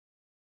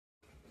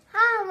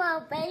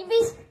football, baby.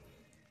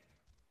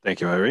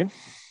 Thank you, Irene.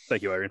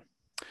 Thank you, Irene.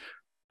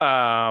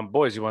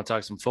 Boys, you want to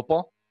talk some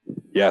football?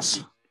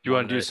 Yes. You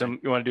want to do some?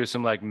 You want to do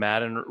some like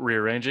Madden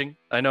rearranging?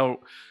 I know,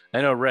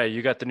 Ray.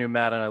 You got the new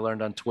Madden I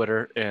learned on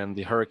Twitter, and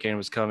the hurricane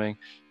was coming.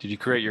 Did you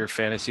create your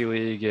fantasy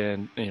league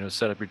and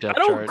set up your depth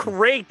I chart? don't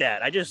create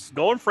that. I just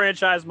go in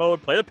franchise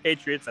mode, play the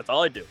Patriots. That's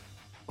all I do.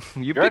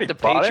 You picked the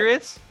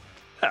Patriots?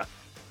 Yeah.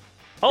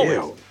 Always.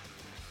 Ew.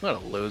 What a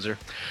loser.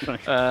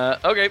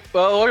 Okay,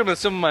 well, welcome to the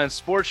Simple Minds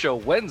Sports Show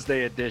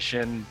Wednesday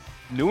edition.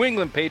 New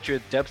England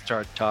Patriot depth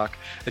chart talk.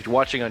 If you're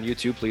watching on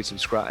YouTube, please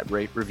subscribe,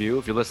 rate, review.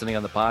 If you're listening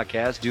on the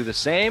podcast, do the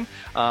same.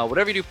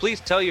 Whatever you do, please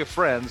tell your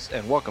friends,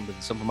 and welcome to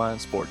the Simple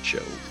Minds Sports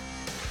Show.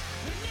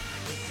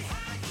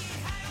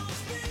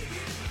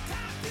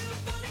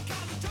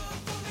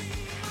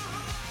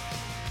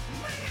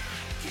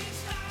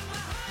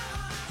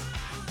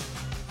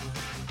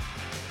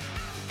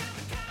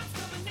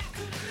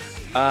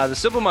 The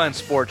Simple Minds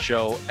Sports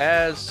Show,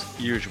 as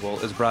usual,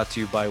 is brought to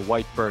you by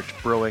White Birch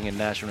Brewing in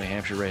Nashua, New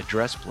Hampshire.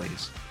 Address,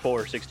 please.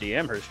 460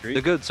 Amherst Street.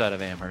 The good side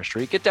of Amherst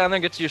Street. Get down there,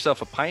 get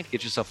yourself a pint,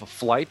 get yourself a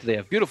flight. They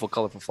have beautiful,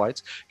 colorful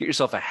flights. Get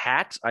yourself a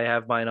hat. I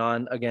have mine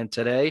on again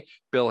today.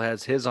 Bill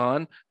has his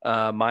on.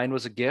 Mine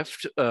was a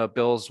gift.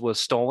 Bill's was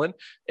stolen.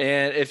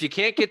 And if you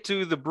can't get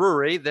to the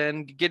brewery,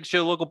 then get to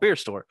your local beer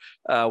store.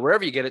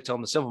 Wherever you get it, tell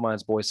them the Simple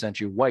Minds boys sent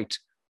you. White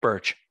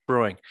Birch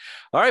Brewing.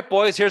 All right,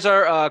 boys, here's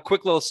our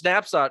quick little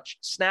snapshot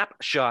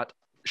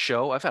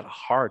show. I've had a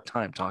hard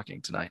time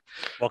talking tonight.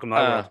 Welcome to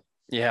my world.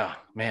 Yeah,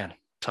 man,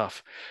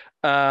 tough.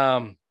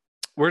 I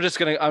just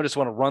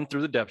want to run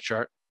through the depth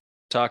chart,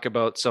 talk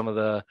about some of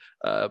the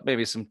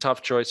maybe some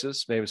tough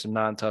choices, maybe some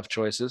non-tough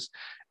choices,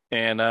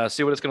 and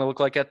see what it's going to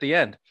look like at the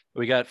end.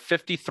 We got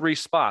 53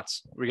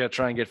 spots. We got to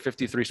try and get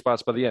 53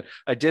 spots by the end.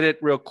 I did it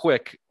real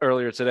quick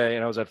earlier today,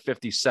 and I was at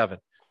 57.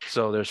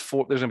 So there's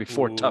going to be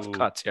four tough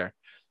cuts here.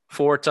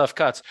 4 tough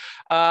cuts.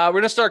 We're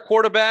going to start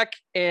quarterback,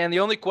 and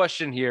the only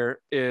question here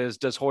is,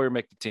 does Hoyer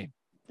make the team?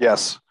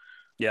 Yes.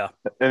 Yeah.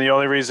 And the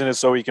only reason is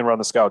so he can run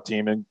the scout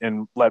team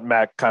and let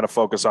Matt kind of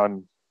focus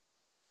on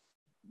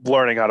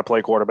learning how to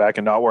play quarterback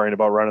and not worrying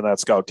about running that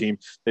scout team.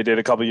 They did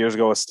a couple of years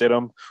ago with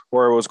Stidham,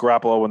 or it was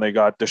Garoppolo when they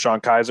got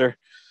Deshaun Kaiser.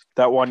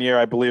 That one year,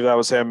 I believe that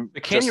was him.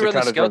 Can you run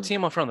the scout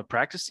team from the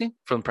practice team,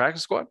 from the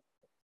practice squad?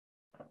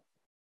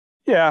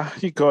 Yeah,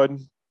 he could.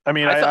 I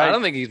mean, I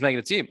don't think he's making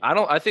a team.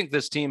 I think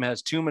this team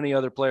has too many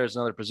other players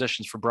in other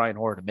positions for Brian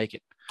Hoyer to make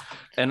it.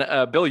 And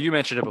Bill, you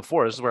mentioned it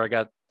before. This is where I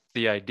got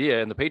the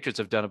idea, and the Patriots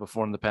have done it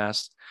before in the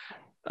past.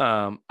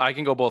 I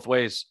can go both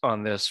ways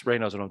on this. Ray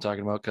knows what I'm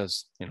talking about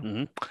because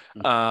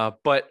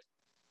but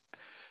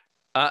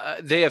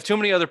they have too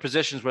many other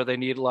positions where they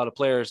need a lot of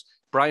players.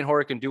 Brian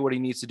Hoyer can do what he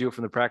needs to do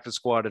from the practice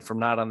squad and from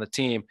not on the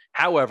team.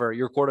 However,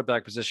 your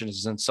quarterback position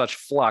is in such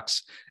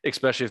flux,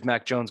 especially if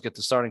Mac Jones gets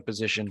the starting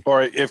position.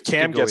 Or if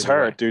Cam gets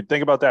hurt, dude,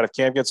 think about that. If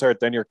Cam gets hurt,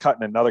 then you're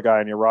cutting another guy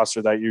on your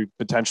roster that you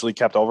potentially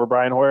kept over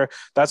Brian Hoyer.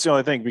 That's the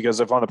only thing, because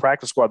if on the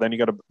practice squad, then you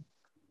got to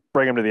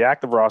bring him to the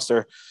active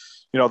roster.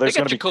 There's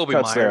going to be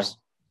cuts there.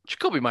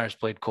 Jacoby Myers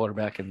played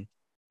quarterback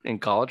in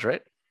college,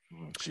 right?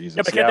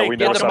 Jesus. Yeah, we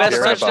know the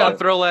best touchdown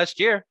throw last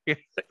year.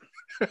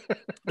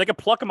 They can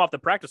pluck him off the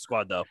practice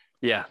squad, though.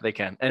 Yeah, they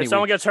can. If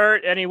someone gets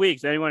hurt any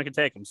weeks, anyone can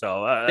take him.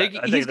 So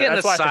he's getting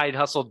a side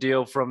hustle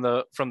deal from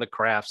the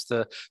Crafts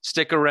to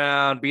stick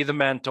around, be the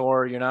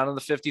mentor. You're not on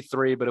the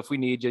 53, but if we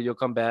need you, you'll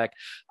come back.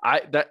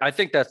 I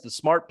think that's the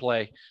smart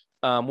play.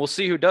 We'll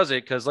see who does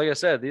it, because, like I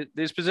said,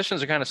 these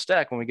positions are kind of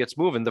stacked when we get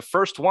moving. The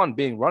first one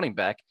being running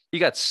back, you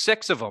got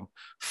 6 of them.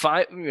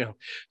 5,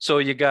 So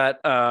you got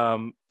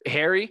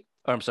Harris,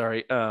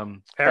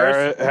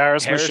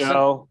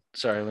 Michelle.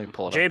 Sorry, let me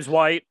pull it James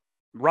White,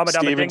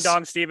 Ramadama Ding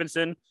Dong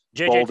Stevenson,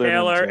 JJ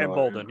Taylor, and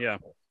Bolden.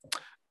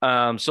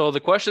 Yeah. So the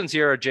questions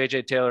here are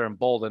JJ Taylor and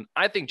Bolden.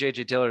 I think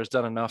JJ Taylor has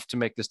done enough to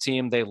make this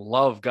team. They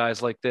love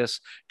guys like this.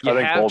 You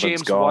have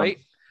James White.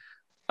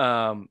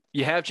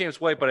 You have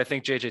James White, but I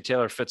think JJ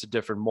Taylor fits a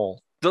different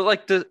mold.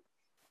 The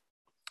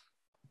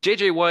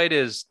JJ White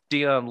is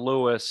Deion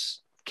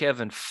Lewis,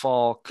 Kevin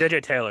Falk,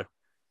 JJ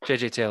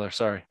Taylor.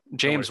 Sorry,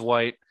 James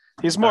White.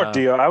 He's more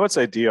Deion. I would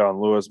say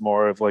Deion Lewis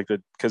more of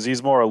because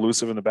he's more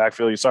elusive in the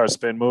backfield. You saw a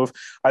spin move.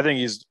 I think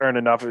he's earned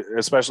enough,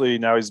 especially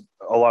now he's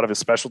a lot of his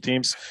special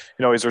teams.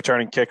 He's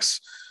returning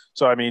kicks.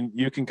 So, I mean,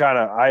 you can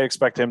I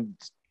expect him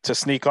to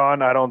sneak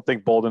on. I don't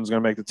think Bolden's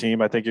going to make the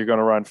team. I think you're going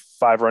to run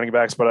 5 running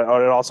backs, but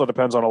it also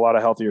depends on a lot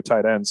of healthier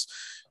tight ends.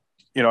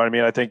 You know what I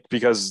mean? I think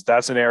because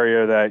that's an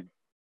area that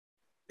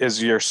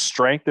is your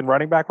strength in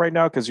running back right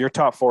now, because your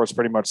top 4 is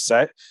pretty much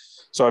set.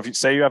 So if you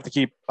say you have to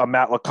keep a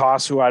Matt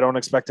Lacoste, who I don't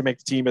expect to make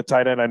the team at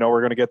tight end, I know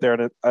we're going to get there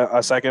in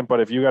a second, but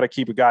if you got to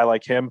keep a guy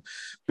like him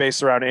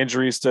based around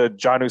injuries to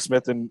Jonnu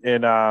Smith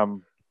and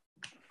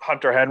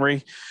Hunter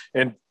Henry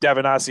and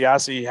Devin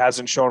Asiasi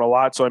hasn't shown a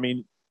lot. So, I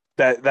mean,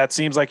 that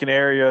seems like an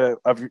area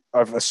of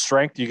a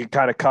strength you can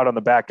kind of cut on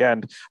the back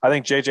end. I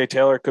think JJ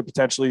Taylor could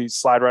potentially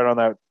slide right on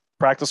that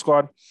practice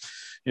squad.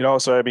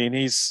 So I mean,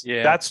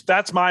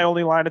 that's my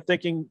only line of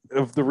thinking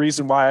of the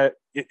reason why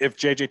if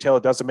JJ Taylor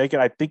doesn't make it,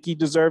 I think he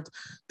deserved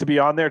to be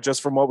on there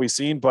just from what we've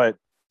seen. But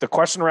the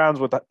question rounds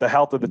with the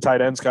health of the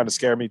tight ends kind of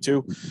scare me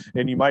too.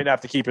 And you might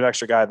have to keep an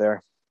extra guy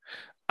there.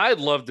 I'd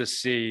love to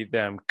see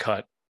them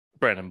cut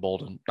Brandon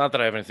Bolden. Not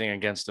that I have anything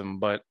against him,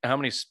 but how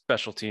many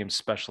special teams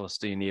specialists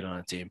do you need on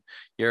a team?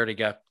 You already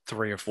got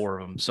 3 or 4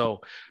 of them.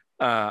 So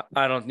I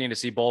don't need to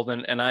see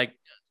Bolden. And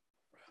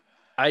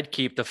I'd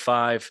keep the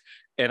 5,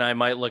 and I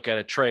might look at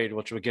a trade,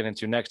 which we'll get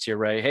into next year,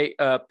 Ray. Hey,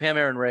 Pam,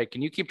 Aaron, Ray,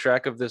 can you keep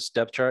track of this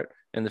depth chart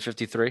in the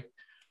 53?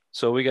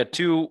 So we got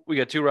two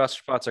roster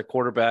spots at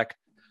quarterback.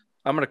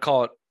 I'm going to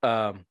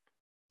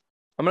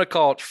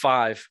call it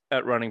 5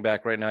 at running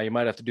back right now. You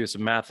might have to do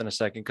some math in a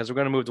second because we're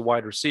going to move to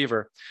wide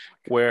receiver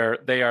where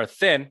they are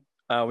thin.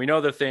 We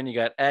know they're thin. You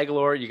got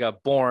Aguilar, you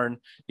got Bourne,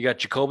 you got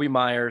Jacoby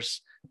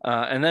Myers.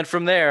 And then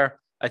from there,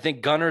 I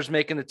think Gunner's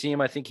making the team.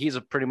 I think he's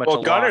pretty much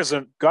Gunner's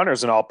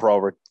an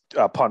all-pro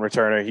punt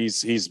returner.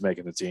 He's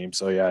making the team.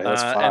 So, yeah,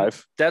 that's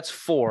 5. That's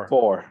 4.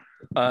 4.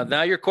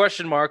 Now your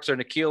question marks are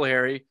N'Keal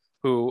Harry,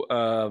 who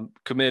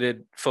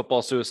committed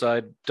football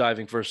suicide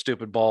diving for a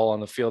stupid ball on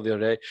the field the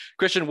other day.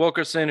 Christian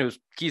Wilkerson,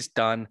 he's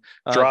done.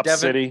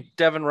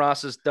 Devin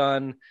Ross is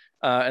done.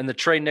 And the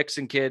Trey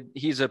Nixon kid,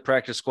 he's a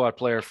practice squad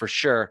player for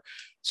sure.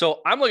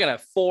 So I'm looking at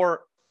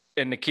 4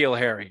 in N'Keal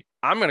Harry.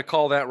 I'm going to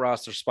call that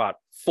roster spot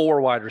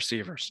 4 wide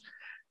receivers.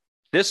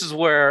 This is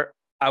where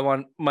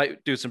I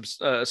might do some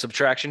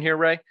subtraction here,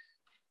 Ray.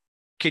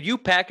 Could you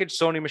package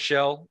Sony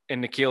Michel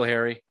and N'Keal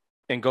Harry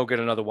and go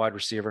get another wide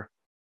receiver?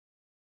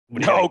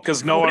 No,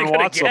 because no one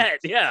wants them.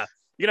 Yeah.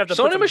 You're going to have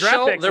to Sony put some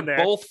Michel, draft picks in there.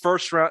 both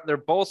first round. They're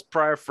both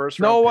prior first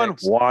round. No one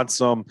picks. wants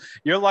them.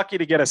 You're lucky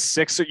to get a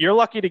 6. You're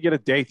lucky to get a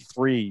day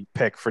 3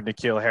 pick for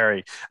N'Keal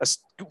Harry.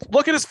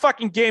 Look at his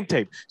fucking game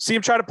tape. See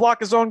him try to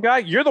block his own guy.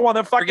 You're the one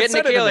that fucking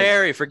Forget N'Keal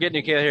Harry. Forget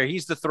N'Keal Harry.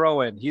 He's the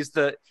throw-in. He's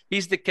the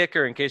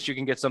kicker in case you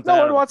can get something.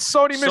 No one wants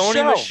Sony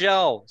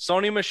Michel.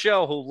 Sony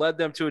Michel, who led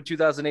them to a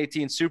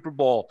 2018 Super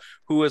Bowl,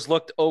 who has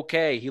looked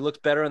okay. He looks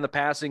better in the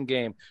passing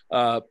game.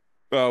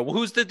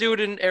 Who's the dude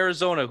in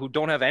Arizona who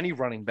don't have any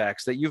running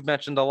backs that you've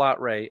mentioned a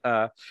lot, Ray?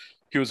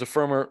 He was a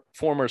former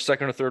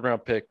 2nd or 3rd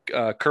round pick.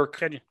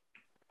 Kirk.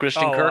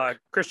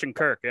 Christian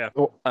Kirk, yeah.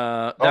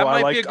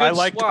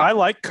 I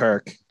like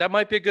Kirk. That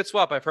might be a good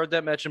swap. I've heard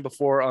that mentioned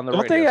before on the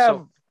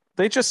radio.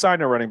 They just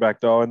signed a running back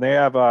though, and they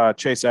have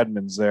Chase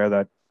Edmonds there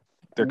that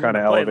they're kind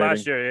of elevating.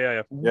 Last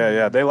year,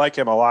 yeah. They like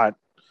him a lot.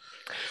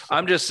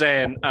 I'm just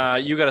saying,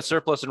 you got a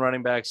surplus in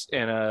running backs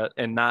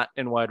and not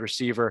in wide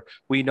receiver.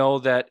 We know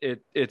that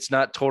it's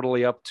not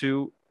totally up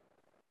to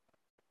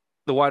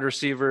the wide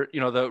receiver.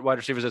 The wide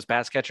receivers as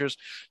pass catchers.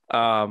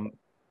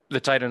 The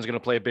tight end is going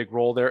to play a big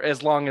role there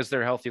as long as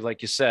they're healthy,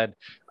 like you said.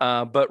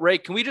 But Ray,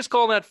 can we just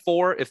call that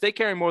 4? If they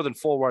carry more than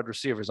 4 wide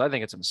receivers, I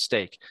think it's a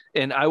mistake.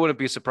 And I wouldn't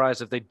be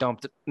surprised if they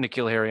dumped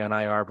N'Keal Harry on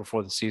IR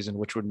before the season,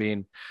 which would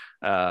mean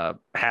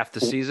half the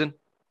season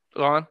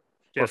gone.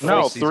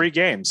 No, 3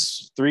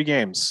 games. 3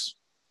 games.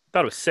 I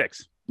thought it was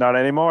 6. Not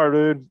anymore,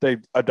 dude. They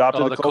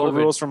adopted the COVID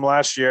rules from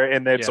last year,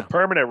 and it's a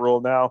permanent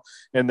rule now.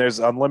 And there's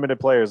unlimited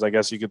players. I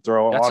guess you could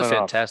throw. That's on a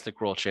fantastic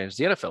rule change.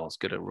 The NFL is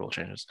good at rule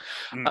changes.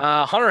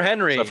 Hunter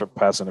Henry, except for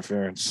pass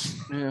interference.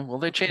 Yeah, well,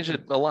 they changed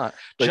it a lot.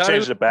 They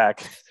changed it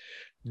back.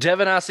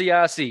 Devin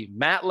Asiasi,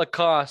 Matt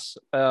Lacoste,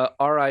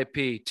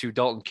 R.I.P. to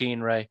Dalton Keene,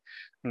 Ray.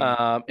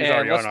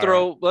 And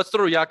let's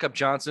throw Jakob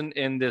Johnson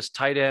in this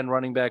tight end,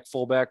 running back,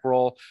 fullback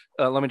role.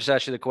 Let me just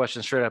ask you the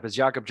question straight up: is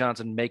Jakob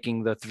Johnson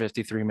making the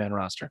 53-man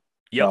roster?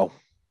 Yep.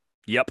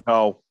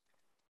 No.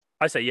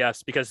 I say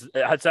yes, because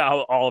that's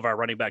how all of our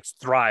running backs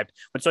thrived.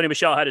 When Sony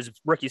Michel had his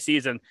rookie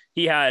season,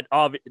 he had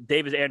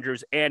Davis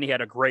Andrews, and he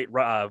had a great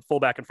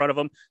fullback in front of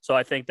him. So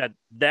I think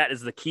that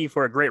is the key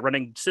for a great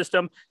running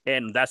system,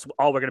 and that's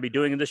all we're going to be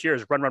doing this year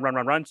is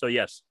run. So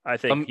yes, I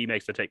think he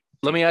makes the take.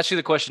 Let me ask you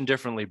the question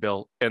differently,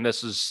 Bill, and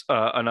this is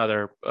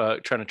another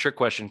trying to trick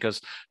question because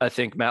I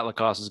think Matt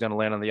Lacoste is going to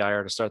land on the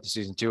IR to start the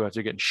season too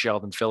after getting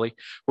shelled in Philly.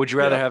 Would you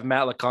rather have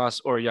Matt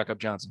Lacoste or Jakob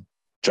Johnson?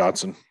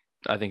 Johnson.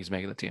 I think he's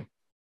making the team.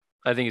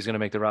 I think he's going to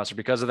make the roster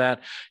because of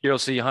that. You'll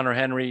see Hunter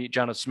Henry,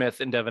 Jonnu Smith,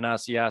 and Devin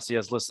Asiasi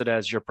as listed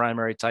as your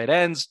primary tight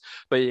ends.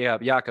 But you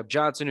have Jakob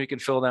Johnson who can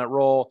fill that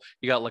role.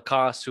 You got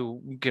Lacoste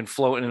who can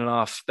float in and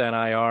off that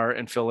IR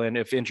and fill in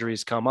if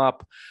injuries come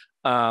up.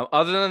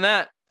 Other than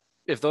that,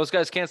 if those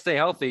guys can't stay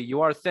healthy,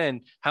 you are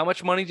thin. How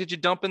much money did you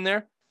dump in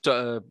there?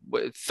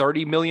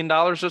 $30 million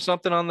or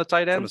something on the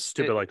tight end? Something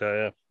stupid like that,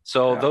 yeah.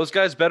 So those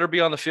guys better be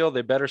on the field.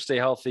 They better stay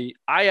healthy.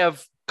 I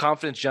have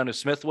confidence Jonnu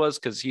Smith was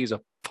because he's a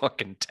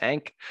fucking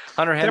tank.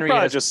 Hunter Henry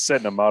probably just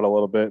sitting him out a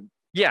little bit.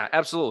 Yeah,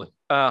 absolutely.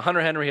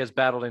 Hunter Henry has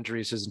battled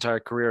injuries his entire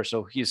career,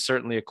 so he's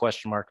certainly a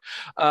question mark.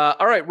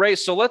 All right, Ray,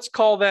 so let's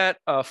call that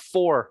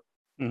 4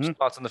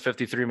 spots on the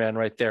 53-man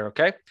right there,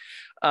 okay?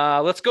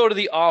 Let's go to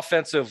the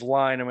offensive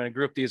line. I'm going to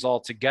group these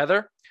all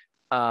together.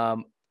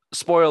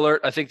 Spoiler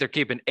alert, I think they're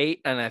keeping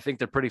 8, and I think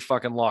they're pretty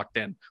fucking locked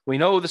in. We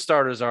know who the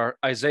starters are.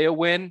 Isaiah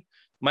Wynn,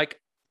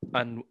 Mike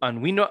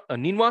Anunwa,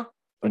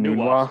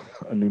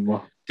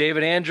 Anunwa,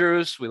 David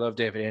Andrews. We love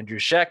David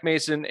Andrews. Shaq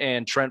Mason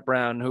and Trent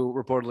Brown, who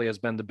reportedly has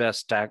been the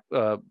best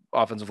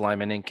offensive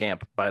lineman in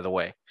camp, by the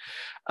way.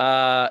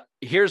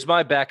 Here's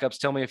my backups.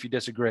 Tell me if you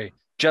disagree.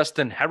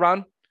 Justin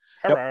Herron.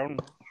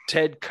 Yep.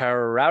 Ted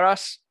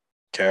Carreras.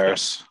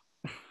 Cares.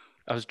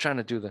 I was trying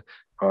to do the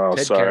Oh,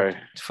 Ted sorry.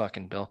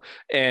 Fucking Bill.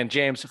 And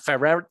James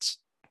Ferentz.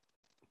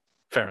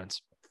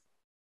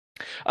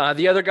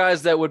 The other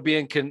guys that would be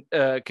in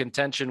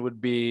contention would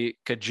be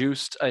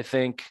Kajust, I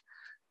think.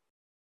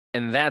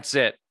 And that's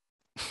it.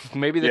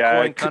 Maybe the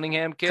Coin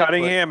Cunningham kid.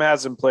 Cunningham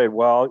hasn't played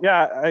well.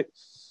 Yeah,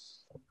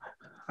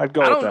 I'd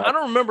go with that. I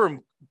don't remember him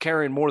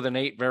carrying more than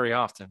 8 very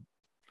often.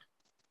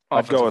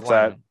 I'd go with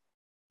that,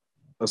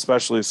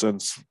 especially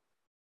since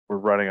we're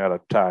running out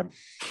of time.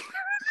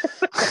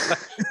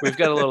 We've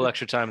got a little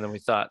extra time than we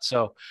thought.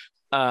 So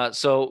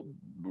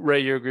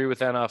Ray, you agree with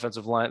that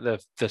offensive line? The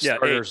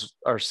starters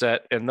are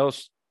set, and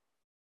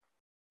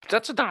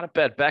that's not a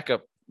bad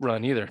backup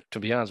run either, to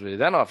be honest with you.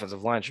 That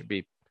offensive line should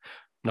be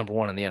number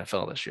 1 in the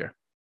NFL this year.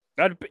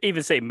 I'd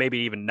even say maybe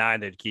even 9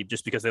 they'd keep,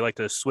 just because they like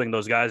to swing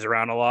those guys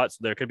around a lot. So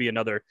there could be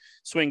another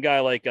swing guy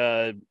like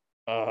James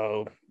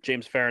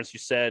Ferentz, you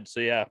said.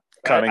 So yeah,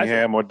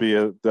 Cunningham would be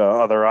the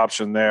other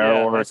option there.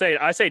 Yeah, or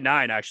I say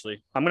 9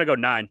 actually. I'm gonna go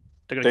 9.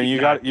 Then you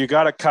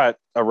got to cut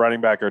a running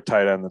back or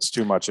tight end. That's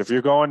too much. If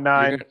you're going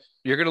 9,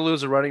 you're going to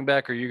lose a running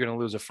back, or you're going to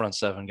lose a front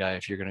 7 guy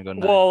if you're going to go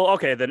 9. Well,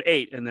 okay, then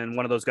 8, and then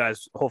one of those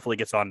guys hopefully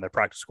gets on the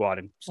practice squad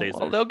and stays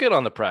there. They'll get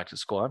on the practice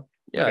squad.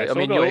 Yeah, okay, so I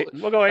mean,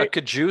 we'll go 8.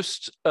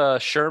 Kajust,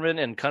 Sherman,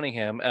 and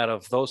Cunningham. Out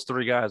of those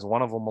 3 guys,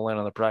 one of them will land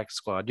on the practice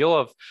squad.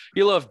 You'll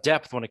have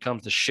depth when it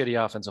comes to shitty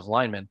offensive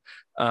linemen,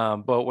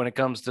 but when it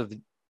comes to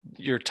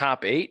your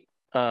top 8,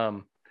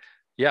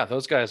 yeah,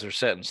 those guys are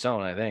set in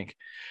stone, I think.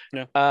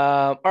 Yeah.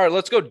 All right,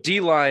 let's go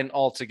D-line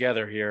all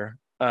together here.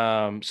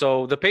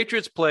 So the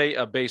Patriots play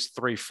a base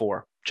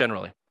 3-4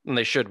 generally, and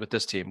they should with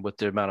this team, with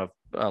the amount of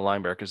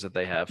linebackers that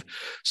they have.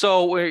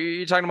 So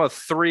you're talking about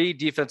 3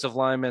 defensive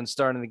linemen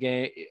starting the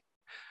game.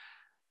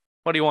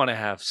 What do you want to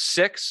have?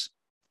 6,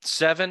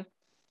 7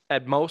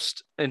 at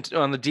most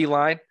on the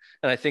D-line?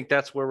 And I think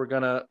that's where we're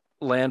going to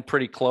land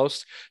pretty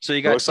close. So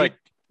you got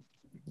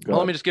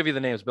let me just give you the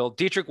names, Bill.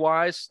 Dietrich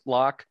Wise,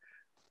 lock.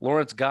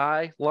 Lawrence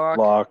Guy,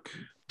 lock.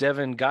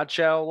 Devin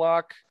Gottschall,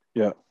 lock.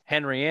 Yeah.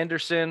 Henry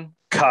Anderson.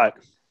 Cut.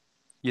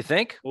 You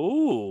think?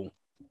 Ooh.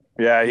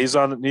 Yeah, he's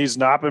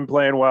not been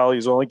playing well.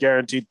 He's only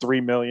guaranteed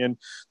 $3 million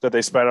that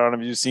they spent on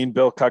him. You've seen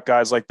Bill cut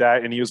guys like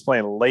that, and he was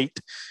playing late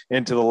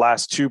into the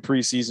last 2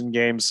 preseason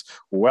games,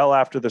 well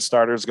after the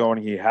starters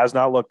going. He has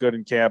not looked good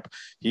in camp.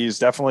 He's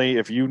definitely,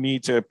 if you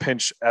need to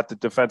pinch at the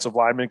defensive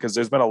lineman, because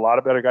there's been a lot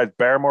of better guys.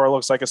 Barrymore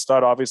looks like a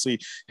stud, obviously,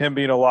 him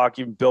being a lock,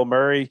 even Bill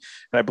Murray.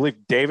 And I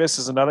believe Davis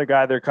is another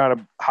guy they're kind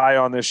of high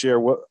on this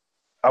year.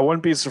 I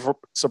wouldn't be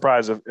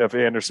surprised if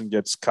Anderson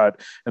gets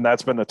cut. And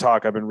that's been the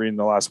talk I've been reading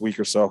the last week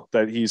or so,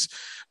 that he's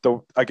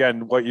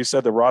again, what you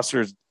said, the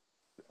roster is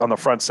on the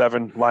front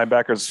 7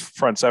 linebackers,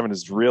 front 7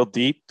 is real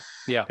deep.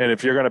 Yeah. And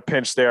if you're going to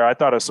pinch there, I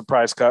thought a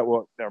surprise cut.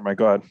 Well, never mind.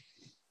 Go ahead.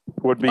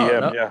 Would be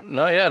him.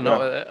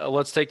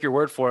 Let's take your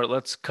word for it.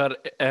 Let's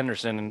cut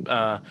Anderson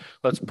and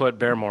let's put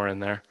Barrymore in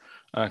there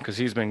because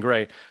he's been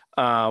great.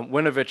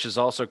 Winovich is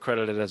also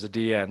credited as a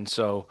DN.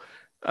 So,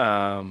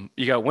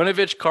 you got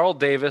Winovich, Carl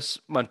Davis,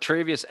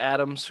 Montravius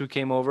Adams, who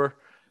came over,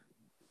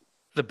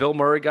 the Bill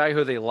Murray guy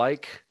who they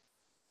like.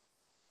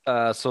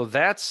 So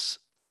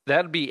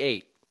that'd be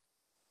 8.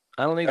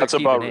 I don't think that's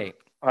about 8.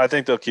 I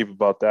think they'll keep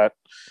about that.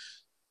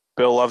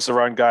 Bill loves to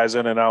run guys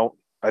in and out.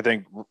 I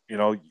think,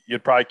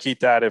 you'd probably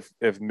keep that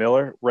if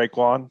Miller,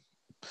 Raekwon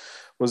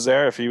was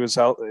there, if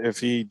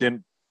he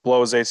didn't blow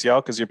his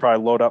ACL, because you'd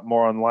probably load up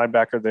more on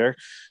linebacker there.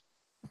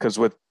 Because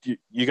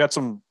you got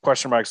some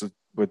question marks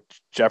with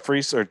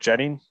Jeffries or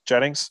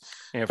Jennings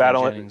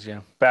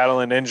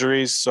battling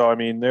injuries. So I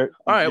mean, all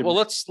right. Well,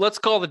 let's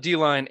call the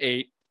D-line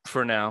 8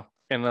 for now,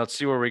 and let's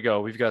see where we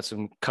go. We've got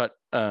some cut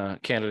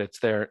candidates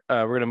there.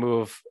 We're going to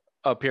move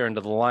up here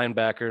into the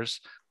linebackers.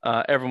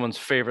 Everyone's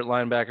favorite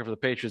linebacker for the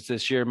Patriots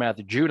this year,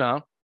 Matthew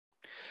Judon,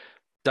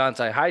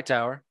 Dante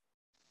Hightower,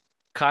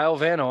 Kyle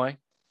Van Noy,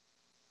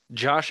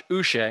 Josh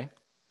Uche,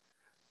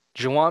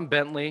 Juwan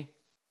Bentley,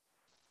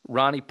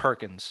 Ronnie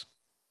Perkins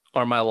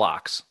are my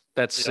locks.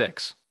 That's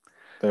 6.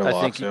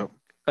 I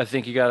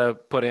think you got to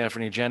put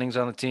Anthony Jennings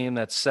on the team.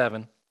 That's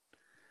 7.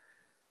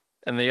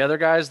 And the other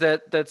guys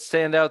that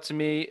stand out to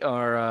me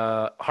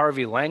are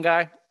Harvey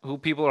Langai, who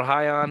people are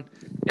high on,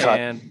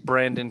 and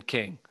Brandon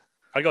King.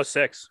 I'll go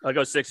 6. I'll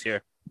go 6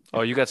 here.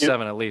 Oh, you got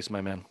 7 at least,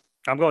 my man.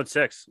 I'm going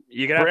 6.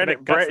 You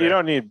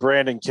don't need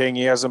Brandon King.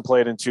 He hasn't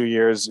played in 2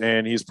 years,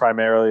 and he's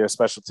primarily a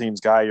special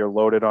teams guy. You're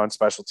loaded on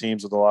special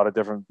teams with a lot of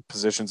different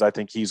positions. I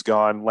think he's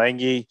gone.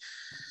 Lange,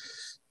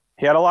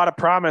 he had a lot of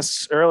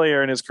promise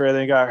earlier in his career.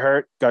 Then he got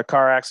hurt, got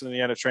car accident at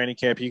the end of training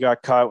camp. He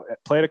got cut,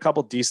 played a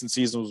couple decent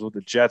seasons with the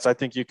Jets. I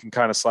think you can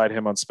kind of slide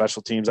him on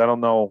special teams. I don't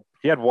know.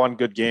 He had one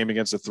good game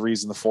against the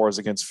 3s and the 4s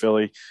against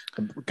Philly.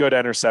 Good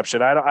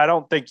interception. I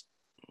don't think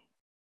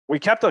we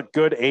kept a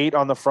good 8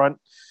 on the front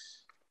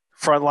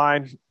front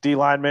line, D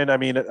lineman. I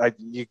mean,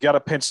 you got to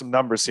pinch some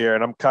numbers here,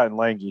 and I'm cutting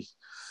Langy.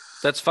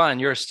 That's fine.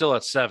 You're still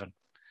at 7.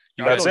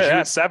 That's it.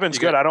 Yeah, 7's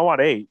good. I don't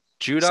want 8.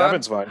 Judon,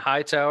 7's fine.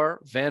 Hightower,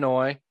 Van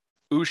Noy,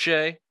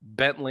 Uche,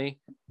 Bentley,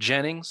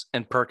 Jennings,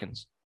 and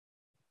Perkins.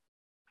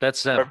 That's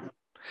 7.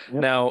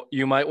 Yep. Now,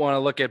 you might want to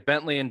look at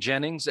Bentley and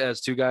Jennings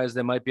as 2 guys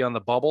that might be on the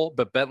bubble,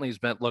 but Bentley's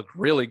looked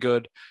really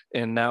good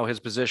in now his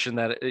position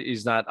that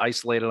he's not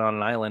isolated on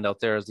an island out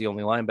there as the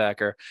only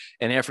linebacker.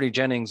 And Anthony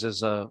Jennings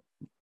is a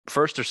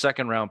first or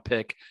second round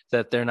pick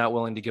that they're not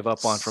willing to give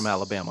up on from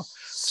Alabama.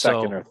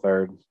 Second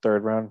or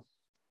third round?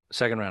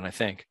 Second round, I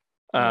think.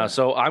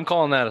 So I'm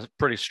calling that a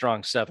pretty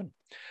strong 7.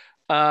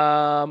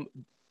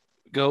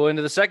 Go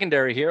into the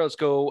secondary here. Let's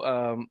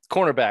go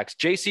cornerbacks.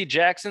 J.C.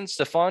 Jackson,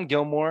 Stephon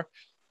Gilmore,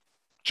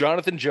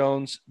 Jonathan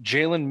Jones,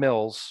 Jalen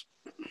Mills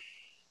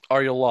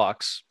are your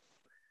locks.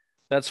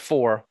 That's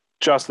 4.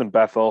 Justin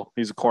Bethel,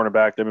 he's a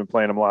cornerback. They've been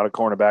playing him a lot of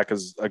cornerback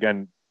because,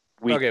 again,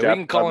 we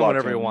can call him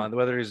whatever you want,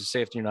 whether he's a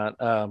safety or not.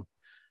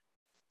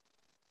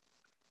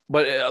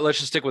 But let's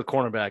just stick with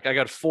cornerback. I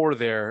got 4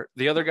 there.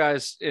 The other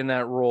guys in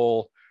that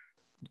role,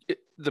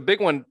 the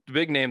big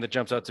name that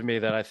jumps out to me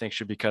that I think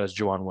should be cut is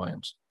Juwan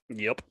Williams.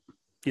 Yep.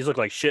 He's looked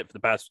like shit for the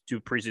past 2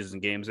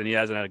 preseason games, and he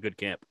hasn't had a good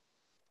camp.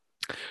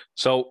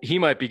 So he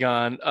might be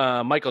gone.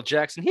 Michael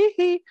Jackson,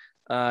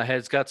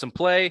 has got some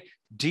play.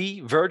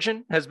 D.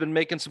 Virgin has been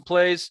making some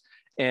plays.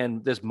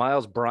 And this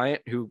Miles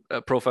Bryant, who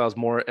profiles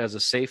more as a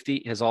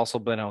safety, has also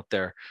been out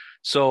there.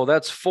 So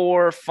that's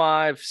 4,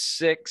 5,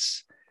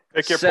 6,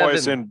 Pick your 7.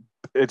 poison.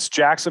 It's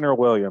Jackson or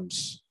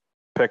Williams.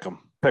 Pick them.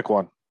 Pick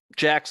one.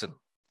 Jackson.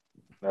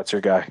 That's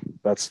your guy.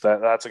 That's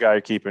a guy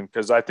you're keeping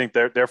because I think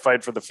they're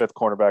fighting for the 5th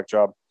cornerback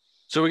job.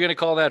 So we're going to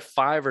call that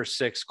 5 or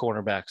 6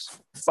 cornerbacks.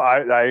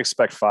 5. I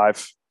expect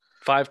 5.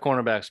 5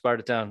 cornerbacks.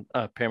 Start it down,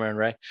 Pamela and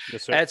Ray.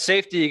 Yes, sir. At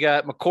safety, you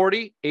got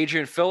McCourty,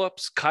 Adrian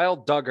Phillips, Kyle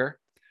Duggar.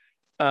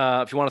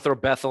 If you want to throw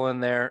Bethel in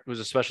there, who's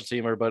a special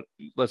teamer, but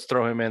let's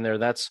throw him in there.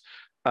 That's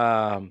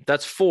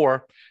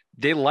 4.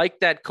 They like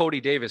that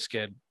Cody Davis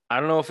kid. I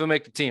don't know if he'll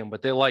make the team,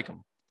 but they like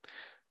him.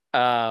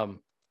 Another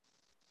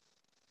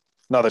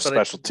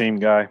special team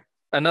guy.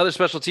 Another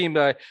special team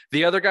guy.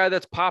 The other guy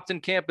that's popped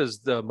in camp is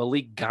the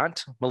Malik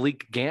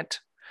Gant.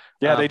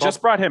 Yeah, they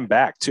just brought him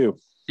back too.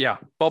 Yeah,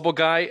 bubble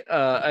guy.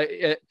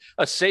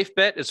 A safe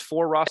bet is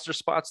 4 roster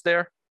spots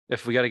there.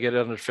 If we got to get it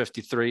under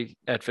 53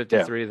 at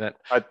 53, then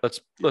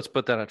let's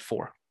put that at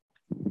 4.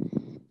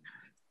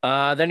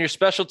 Then your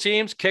special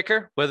teams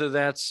kicker, whether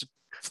that's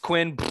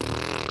Quinn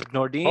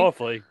Nordine.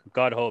 Hopefully,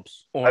 God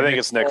hopes. I think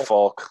it's Nick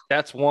Folk.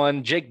 That's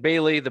 1. Jake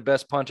Bailey, the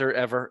best punter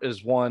ever,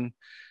 is 1.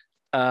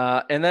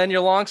 And then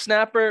your long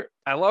snapper,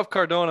 I love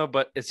Cardona,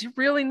 but is he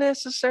really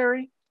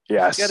necessary?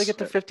 Yes. You got to get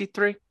to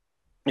 53.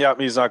 Yeah,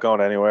 he's not going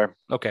anywhere.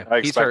 Okay,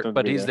 he's hurt,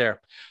 but he's there.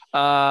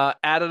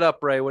 Add it up,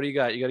 Ray. What do you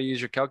got? You got to use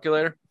your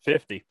calculator?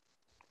 50.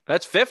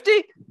 That's 50?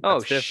 Oh,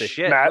 That's 50.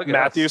 Shit.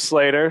 Matthew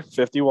Slater,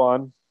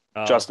 51.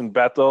 Justin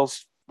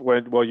Bethel's,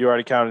 well, you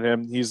already counted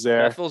him. He's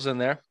there. Bethel's in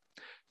there.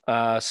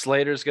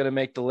 Slater's going to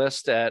make the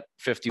list at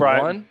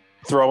 51.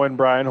 Throw in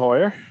Brian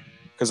Hoyer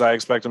because I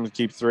expect him to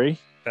keep 3.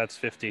 That's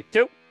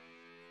 52.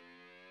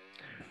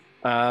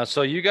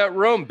 So you got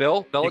room,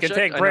 Bill. Belichick. You can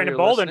take Brandon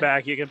Bolden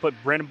back. You can put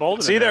Brandon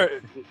Bolden in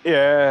there.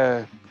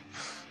 Yeah.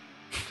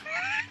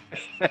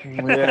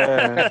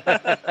 Yeah.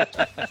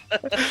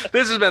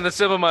 This has been the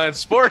Simple Mind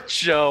Sports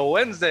Show,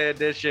 Wednesday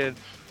edition.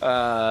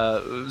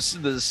 What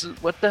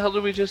the hell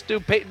did we just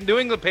do? New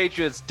England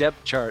Patriots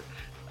depth chart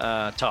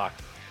talk.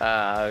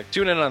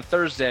 Tune in on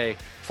Thursday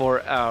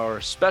for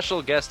our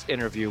special guest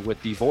interview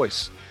with the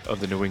voice of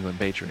the New England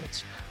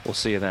Patriots. We'll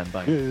see you then.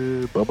 Bye.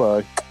 Yeah,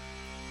 bye-bye.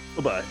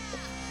 Bye-bye.